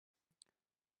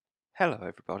Hello,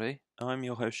 everybody. I'm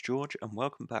your host George, and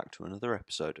welcome back to another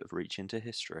episode of Reach into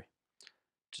History.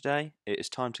 Today, it is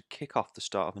time to kick off the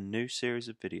start of a new series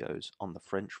of videos on the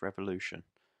French Revolution.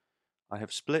 I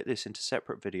have split this into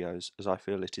separate videos as I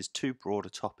feel it is too broad a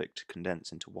topic to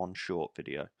condense into one short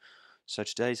video, so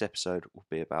today's episode will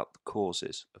be about the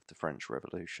causes of the French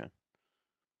Revolution.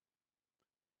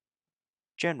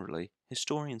 Generally,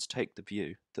 historians take the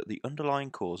view that the underlying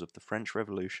cause of the French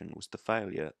Revolution was the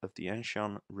failure of the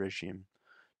Ancien regime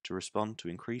to respond to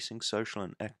increasing social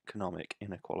and economic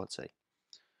inequality.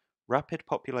 Rapid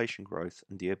population growth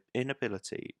and the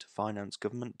inability to finance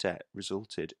government debt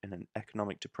resulted in an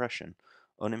economic depression,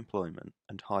 unemployment,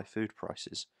 and high food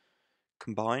prices.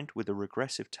 Combined with a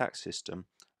regressive tax system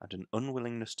and an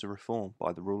unwillingness to reform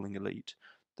by the ruling elite,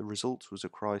 the result was a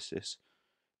crisis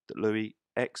that Louis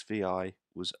XVI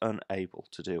was unable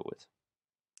to deal with.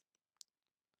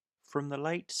 From the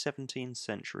late 17th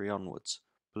century onwards,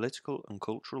 political and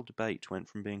cultural debate went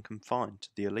from being confined to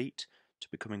the elite to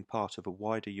becoming part of a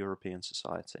wider European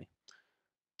society.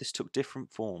 This took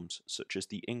different forms, such as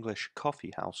the English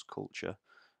coffee house culture,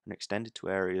 and extended to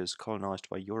areas colonized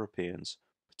by Europeans,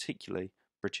 particularly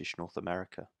British North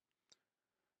America.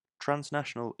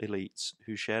 Transnational elites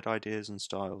who shared ideas and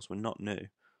styles were not new.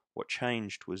 What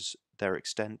changed was their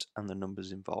extent and the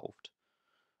numbers involved.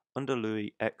 Under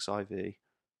Louis XIV,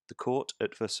 the court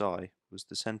at Versailles was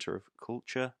the centre of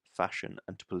culture, fashion,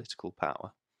 and political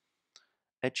power.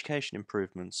 Education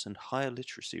improvements and higher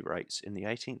literacy rates in the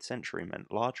 18th century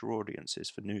meant larger audiences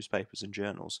for newspapers and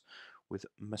journals, with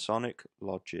Masonic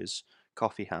lodges,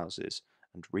 coffee houses,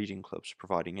 and reading clubs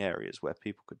providing areas where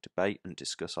people could debate and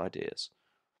discuss ideas.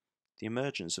 The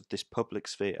emergence of this public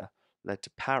sphere led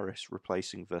to Paris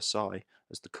replacing Versailles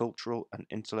as the cultural and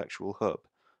intellectual hub,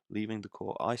 leaving the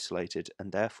court isolated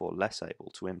and therefore less able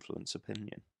to influence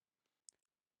opinion.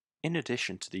 In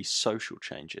addition to these social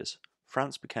changes,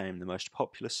 France became the most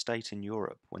populous state in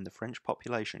Europe when the French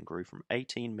population grew from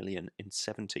 18 million in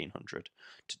 1700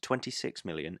 to 26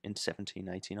 million in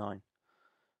 1789.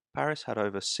 Paris had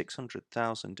over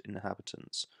 600,000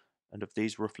 inhabitants, and of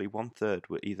these roughly one-third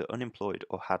were either unemployed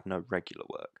or had no regular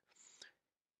work.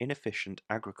 Inefficient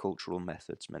agricultural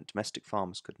methods meant domestic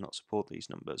farmers could not support these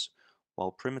numbers,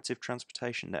 while primitive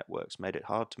transportation networks made it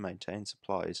hard to maintain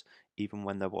supplies even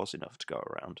when there was enough to go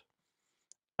around.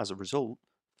 As a result,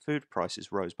 food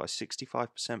prices rose by 65%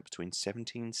 between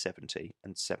 1770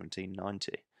 and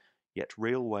 1790, yet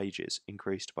real wages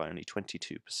increased by only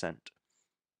 22%.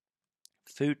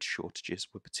 Food shortages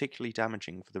were particularly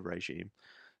damaging for the regime,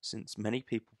 since many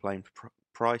people blamed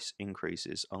price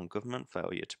increases on government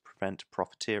failure to prevent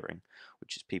profiteering,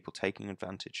 which is people taking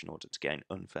advantage in order to gain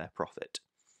unfair profit.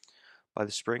 By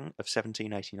the spring of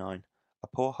 1789, a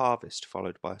poor harvest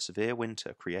followed by a severe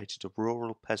winter created a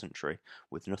rural peasantry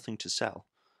with nothing to sell,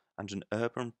 and an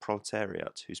urban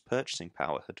proletariat whose purchasing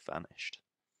power had vanished.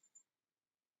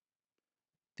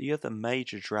 The other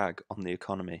major drag on the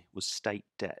economy was state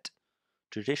debt.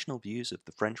 Traditional views of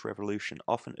the French Revolution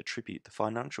often attribute the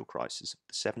financial crisis of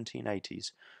the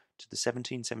 1780s to the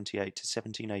 1778 to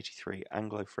 1783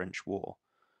 Anglo-French War,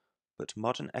 but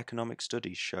modern economic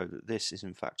studies show that this is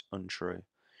in fact untrue.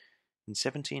 In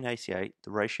 1788,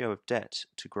 the ratio of debt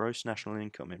to gross national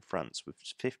income in France was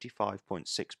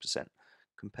 55.6%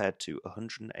 compared to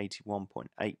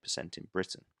 181.8% in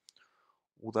Britain.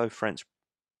 Although French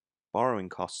borrowing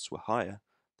costs were higher,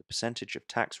 the percentage of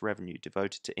tax revenue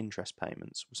devoted to interest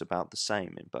payments was about the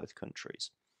same in both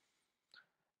countries.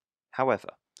 However,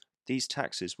 these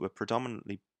taxes were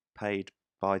predominantly paid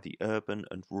by the urban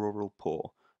and rural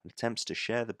poor, and attempts to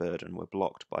share the burden were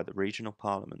blocked by the regional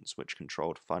parliaments which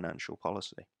controlled financial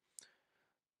policy.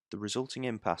 The resulting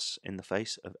impasse in the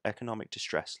face of economic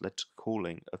distress led to the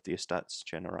cooling of the Estates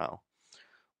Generale,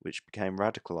 which became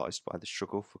radicalized by the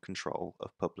struggle for control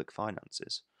of public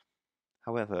finances.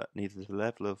 However, neither the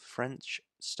level of French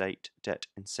state debt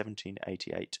in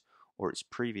 1788 or its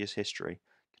previous history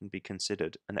can be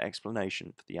considered an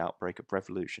explanation for the outbreak of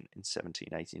revolution in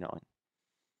 1789.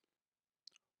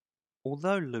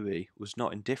 Although Louis was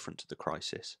not indifferent to the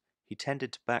crisis, he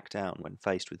tended to back down when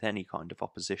faced with any kind of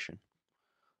opposition.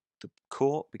 The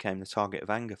court became the target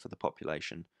of anger for the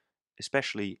population,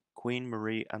 especially Queen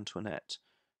Marie Antoinette,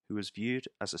 who was viewed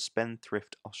as a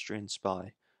spendthrift Austrian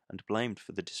spy and blamed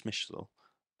for the dismissal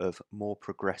of more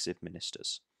progressive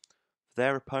ministers. For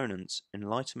their opponents,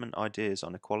 Enlightenment ideas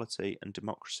on equality and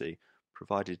democracy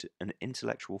provided an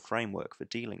intellectual framework for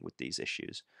dealing with these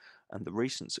issues, and the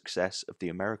recent success of the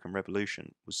American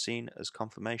Revolution was seen as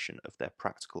confirmation of their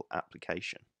practical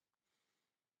application.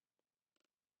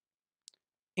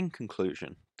 In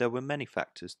conclusion, there were many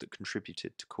factors that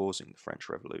contributed to causing the French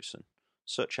Revolution,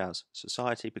 such as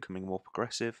society becoming more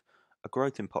progressive, a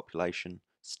growth in population,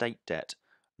 state debt,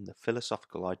 and the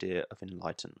philosophical idea of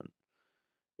enlightenment.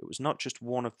 It was not just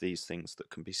one of these things that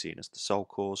can be seen as the sole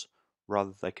cause,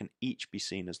 rather they can each be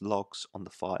seen as logs on the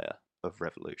fire of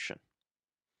revolution.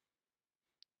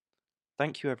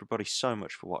 Thank you everybody so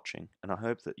much for watching, and I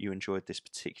hope that you enjoyed this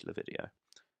particular video.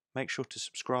 Make sure to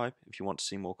subscribe if you want to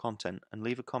see more content, and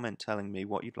leave a comment telling me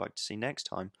what you'd like to see next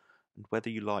time and whether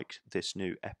you like this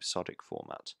new episodic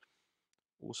format.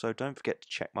 Also, don't forget to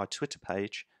check my Twitter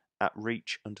page at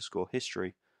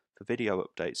reach_history for video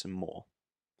updates and more.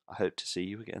 I hope to see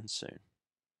you again soon.